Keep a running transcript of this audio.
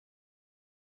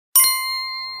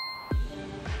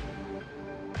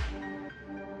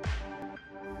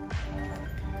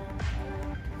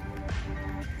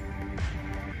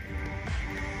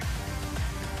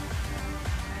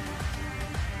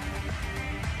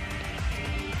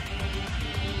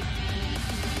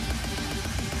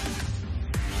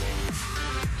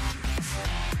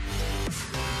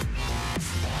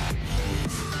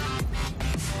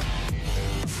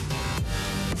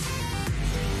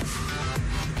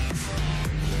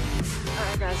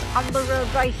guys. On the road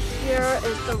right here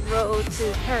is the road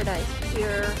to Paradise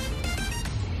Pier.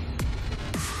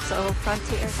 So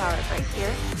Frontier Tower right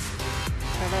here.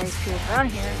 Paradise Pier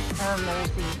around here. And there's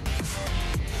the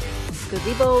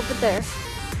gazebo over there.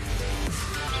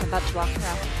 I'm about to walk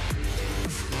around.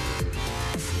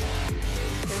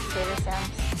 There's Trader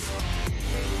Sam's.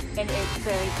 And it's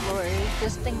very blurry.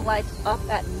 This thing lights up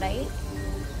at night.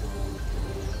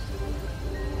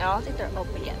 I don't think they're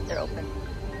open yet. They're open.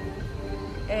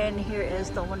 And here is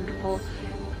the wonderful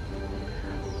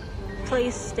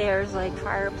place. There's like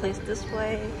fireplace this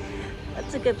way.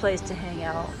 That's a good place to hang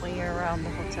out when you're around the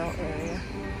hotel area.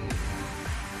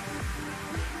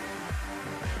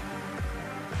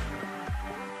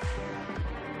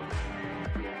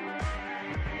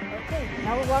 Okay,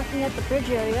 now we're walking at the bridge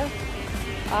area.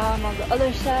 On the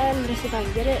other side, let me see if I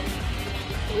can get it.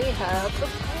 We have the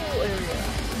pool area.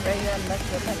 Right here on the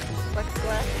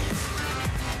plexiglass.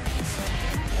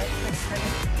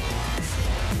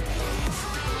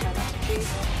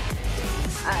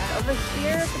 Over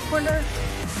here at the corner,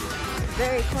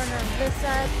 very corner on this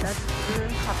side, that's the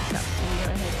coffee shop.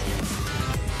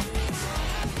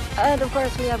 And of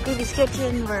course we have Goofy's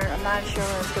Kitchen, where I'm not sure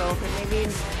when it's going to open. Maybe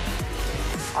in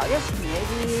August,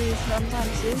 maybe sometime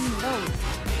soon, who knows.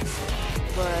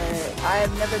 But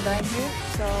I've never dined here,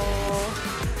 so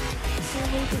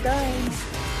can't wait to dine.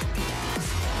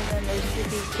 And then there's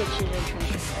Goofy's Kitchen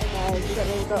entrance. Guys, you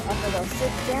gotta go up and go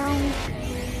sit down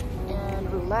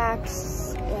and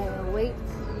relax and wait.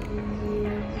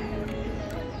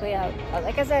 But yeah,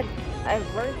 like I said, I've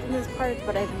worked in this part,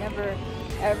 but I've never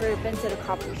ever been to the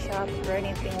coffee shop or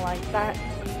anything like that.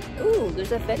 Ooh,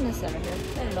 there's a fitness center here. I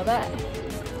didn't know that.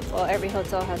 Well, every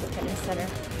hotel has a fitness center.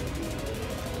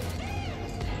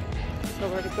 So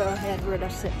we're gonna go ahead, we're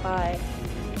gonna sit by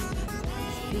this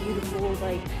beautiful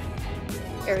like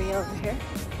area over here.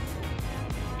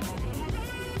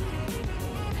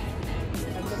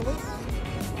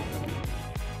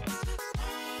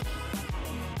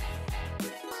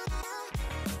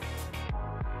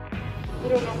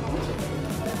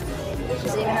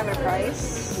 Does it even have a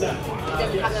price? No. It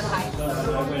doesn't have the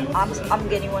price. I'm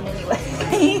getting one anyway.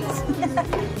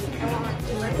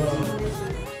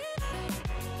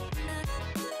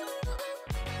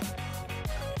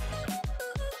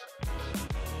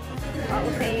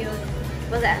 Jalapeno.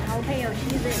 What's that? Jalapeno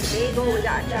cheese and bagel. We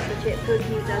got chocolate chip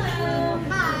cookies as well.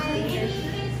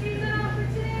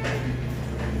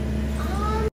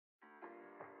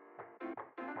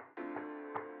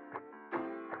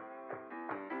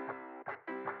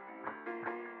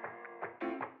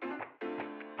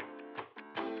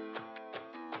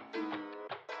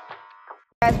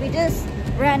 Guys, we just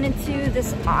ran into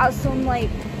this awesome like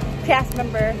cast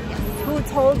member who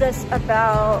told us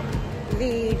about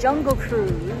the Jungle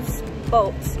Cruise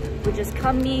boat, which is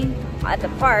coming at the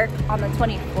park on the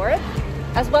 24th,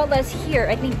 as well as here,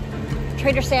 I think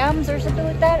Trader Sam's or something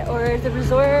like that, or the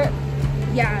resort.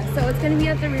 Yeah, so it's gonna be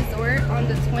at the resort on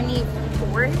the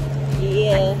 24th.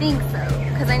 Yeah, I think so,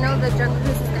 because I know the Jungle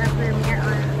Cruise is gonna premiere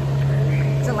on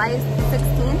July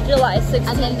 16th. July 16th.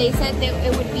 And then they said that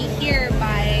it would be here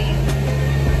by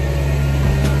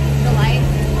July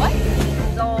what?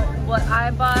 So what I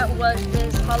bought was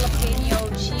this jalapeno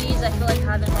cheese. I feel like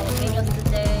having jalapenos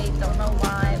today. Don't know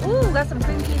why. Ooh, got some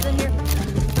cream cheese in here.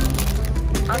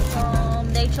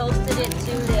 Awesome. They toasted it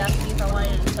too. They asked me if I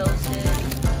wanted to toast it.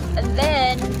 And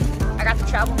then I got the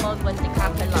travel mug with the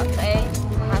cafe latte.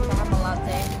 I had to have a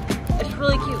latte. It's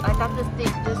really cute. I thought this would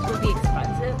be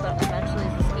expensive, but eventually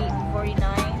it's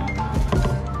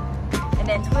 $8.49. And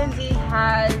then Twinsy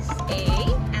has a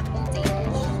apple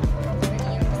Danish.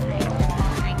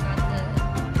 I got the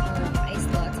iced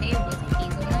latte with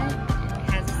hazelnut. It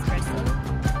has espresso.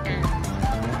 And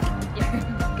you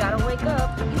gotta wake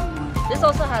up. This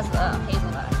also has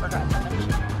hazelnut. I forgot to mention.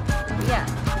 Yeah,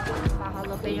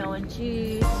 jalapeno and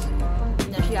cheese.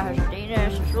 And then she got her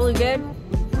Danish. It's really good.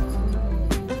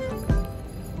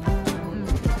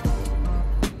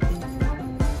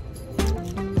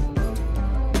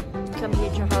 Come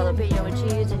get your jalapeno and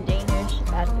cheese and Danish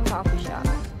at the coffee shop.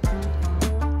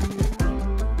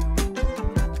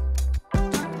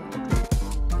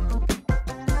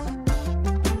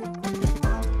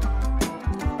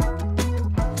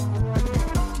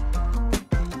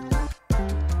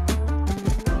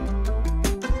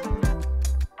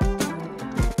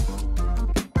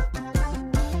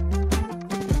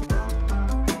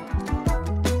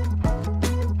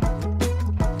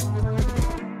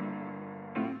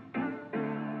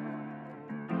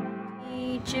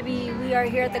 Chibi, we are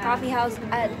here at the coffee house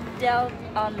at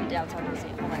downtown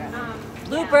Disney. Oh my god.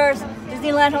 Bloopers,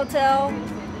 Disneyland Hotel.